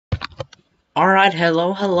Alright,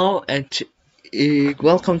 hello, and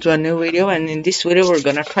welcome to a new video. And in this video, we're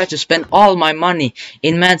gonna try to spend all my money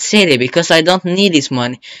in Mad City because I don't need this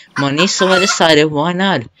money. So I decided, why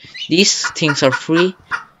not? These things are free.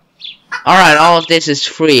 Alright, all of this is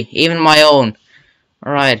free, even my own.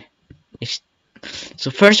 Alright,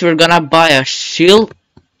 so first we're gonna buy a shield.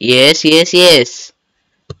 Yes.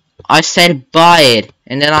 I said buy it,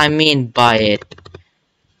 and then I mean buy it.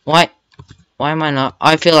 Why am I not?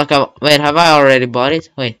 I feel like wait, have I already bought it?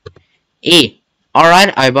 Wait.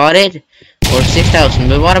 Alright, I bought it for 6,000.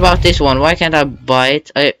 But what about this one? Why can't I buy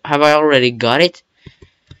it? Have I already got it?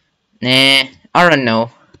 Nah, I don't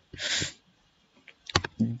know.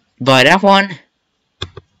 Buy that one.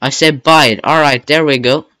 I said buy it. Alright, there we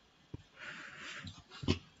go.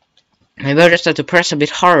 Maybe I just have to press a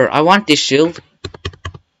bit harder. I want this shield.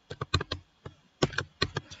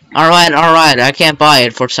 Alright, I can't buy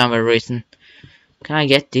it for some reason. Can I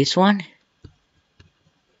get this one?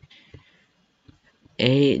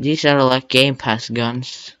 These are like Game Pass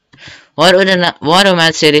guns. Why do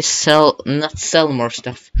Mad City not sell more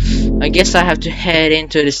stuff? I guess I have to head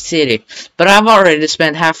into the city. But I've already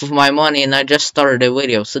spent half of my money and I just started the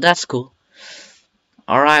video, so that's cool.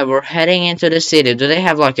 Alright, we're heading into the city. Do they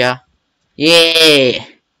have like a... Yeah!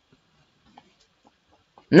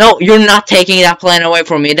 No, you're not taking that plane away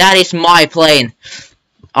from me. That is my plane.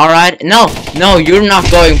 Alright, no, you're not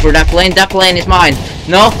going for that plane. That plane is mine.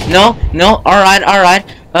 No. Alright.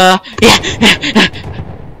 Yeah.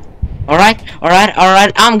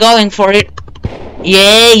 Alright. I'm going for it.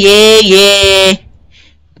 Yeah.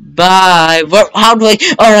 Bye. How do I?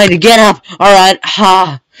 Alright, get up. Alright.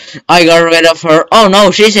 Ha. I got rid of her. Oh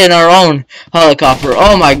no, she's in her own helicopter.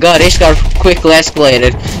 Oh my god, this got quickly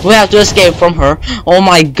escalated. We have to escape from her. Oh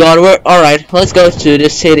my god, alright, let's go to the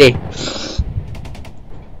city.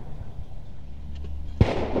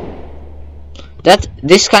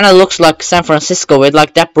 This kind of looks like San Francisco with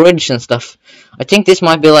like that bridge and stuff. I think this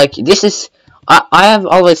might be like, I have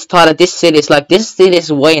always thought that this city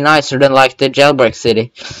is way nicer than like the jailbreak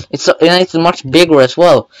city. It's much bigger as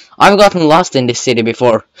well. I've gotten lost in this city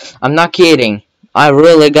before. I'm not kidding. I've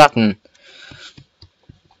really gotten.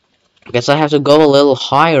 I guess I have to go a little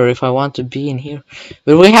higher if I want to be in here.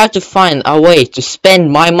 But we have to find a way to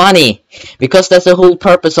spend my money. Because that's the whole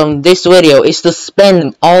purpose of this video, is to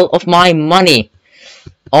spend all of my money.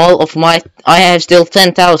 I have still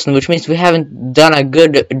 10,000, which means we haven't done a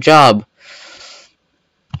good job.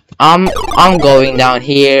 I'm going down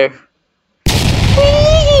here.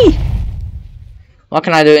 Whee! What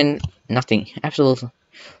can I do in nothing? Absolutely.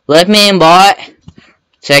 Let me in, boy.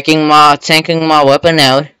 Taking my weapon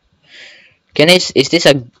out. Is this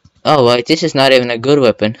a... Oh wait, this is not even a good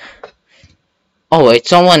weapon. Oh wait,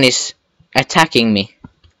 someone is attacking me.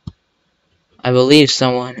 I believe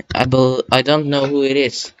someone. I don't know who it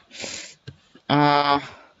is. What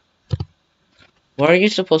are you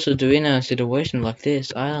supposed to do in a situation like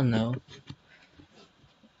this? I don't know.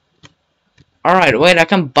 Alright, wait, I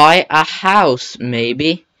can buy a house,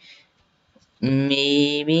 maybe.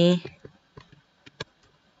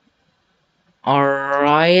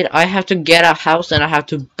 Alright, I have to get a house and I have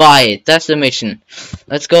to buy it. That's the mission.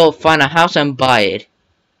 Let's go find a house and buy it.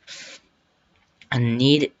 I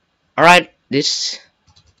need... Alright, this...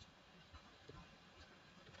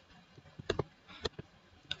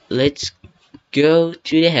 Let's go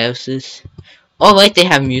to the houses. Oh wait, they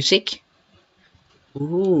have music.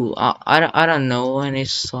 Ooh, I don't know any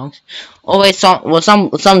songs. Oh wait,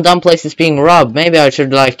 some dumb place is being robbed. Maybe I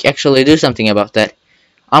should like actually do something about that.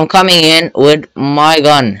 I'm coming in with my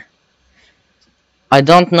gun. I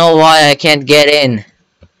don't know why I can't get in.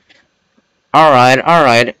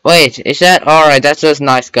 Alright. Wait, is that alright? That's just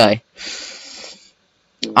nice guy.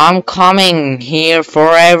 I'm coming here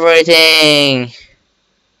for everything.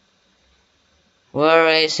 Where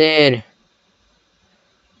is it?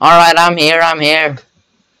 Alright, I'm here.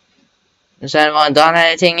 Has anyone done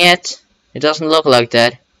anything yet? It doesn't look like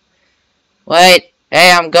that. Wait,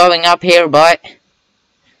 hey, I'm going up here, boy.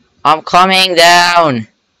 I'm coming down.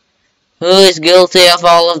 Who is guilty of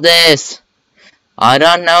all of this? I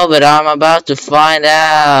don't know, but I'm about to find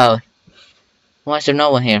out. Why is there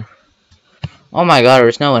no one here? Oh my god,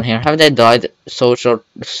 there's no one here. Have they died so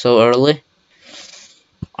early?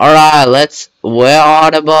 Alright, where are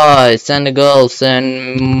the boys and the girls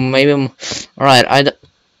and maybe... Alright,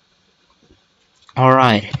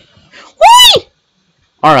 Alright. Whee!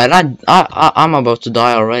 Alright, I'm about to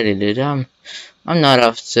die already, dude. I'm not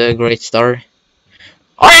off to a great start.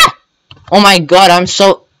 Ah! Oh my god, I'm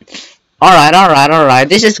so... Alright.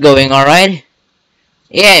 This is going alright.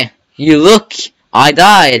 Yeah, you look. I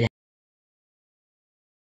died.